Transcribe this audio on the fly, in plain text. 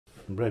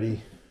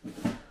ready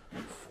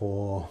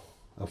for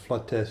a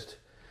flood test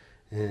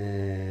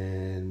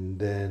and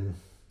then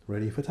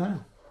ready for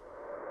tile.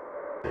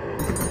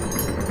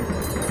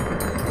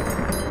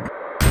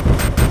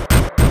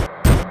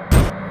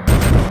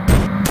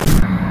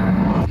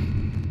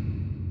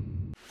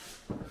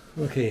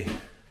 Okay,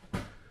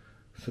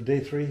 so day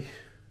 3,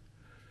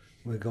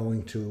 we're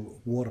going to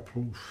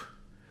waterproof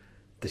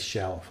the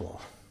shower floor.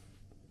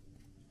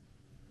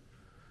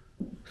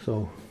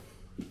 So,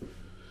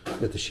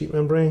 got the sheet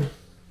membrane,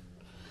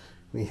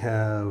 we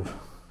have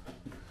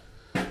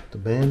the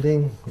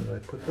banding, where did I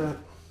put that?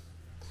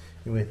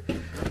 Anyway,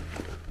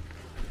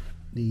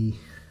 the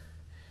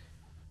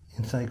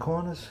inside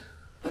corners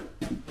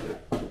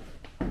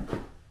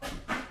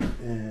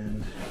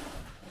and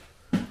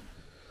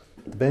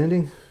the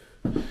banding.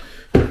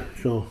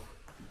 So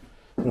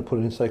I'm going to put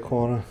an inside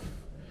corner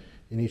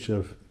in each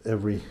of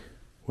every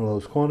one of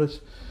those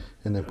corners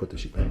and then put the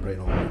sheet membrane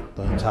over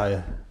the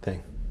entire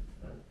thing.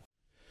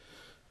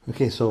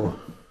 Okay, so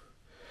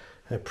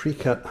I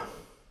pre-cut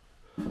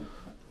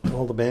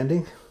all the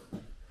banding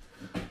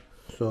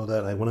so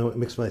that when I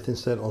mix my thin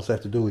set, all I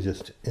have to do is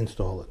just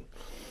install it.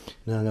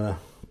 Now I'm going to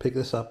pick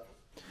this up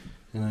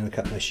and I'm going to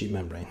cut my sheet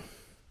membrane.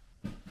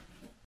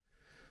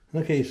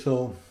 Okay,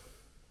 so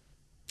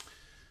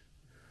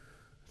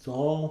it's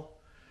all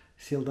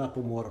sealed up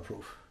and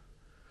waterproof.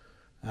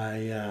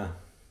 I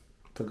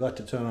forgot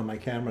to turn on my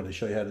camera to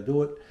show you how to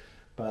do it,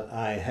 but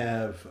I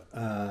have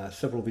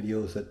several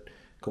videos that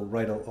go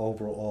right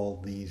over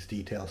all these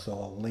details, so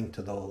I'll link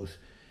to those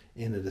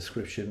in the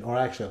description, or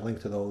actually I'll link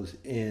to those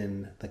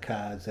in the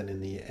cards and in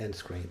the end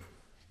screen.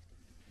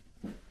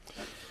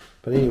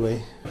 But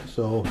anyway,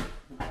 so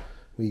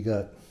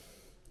I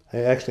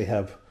actually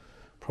have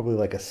probably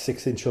like a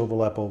 6-inch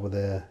overlap over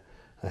there.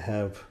 I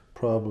have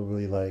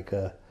probably like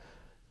a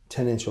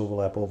 10-inch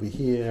overlap over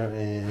here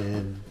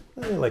and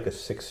like a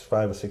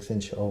 5 or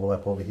 6-inch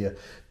overlap over here.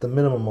 The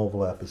minimum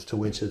overlap is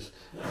 2 inches,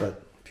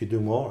 but if you do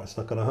more, it's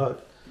not going to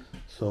hurt.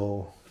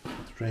 So the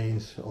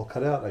drains all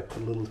cut out. I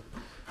put a little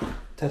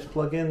test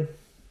plug in,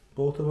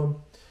 both of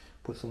them,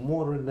 put some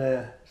water in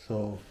there,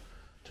 so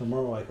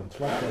tomorrow I can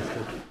flood test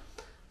it.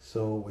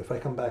 So if I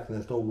come back and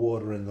there's no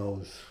water in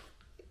those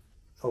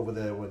over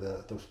there where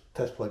the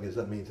test plug is,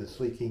 that means it's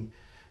leaking,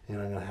 and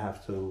I'm going to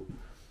have to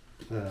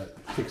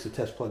fix the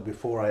test plug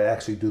before I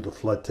actually do the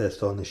flood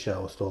test on the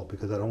shower stall,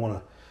 because I don't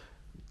want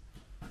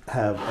to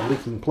have a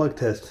leaking plug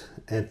test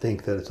and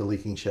think that it's a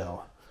leaking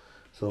shower.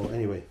 So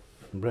anyway,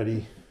 I'm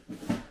ready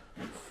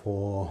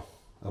for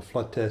a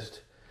flood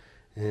test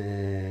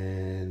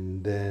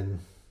and then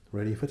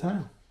ready for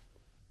tile.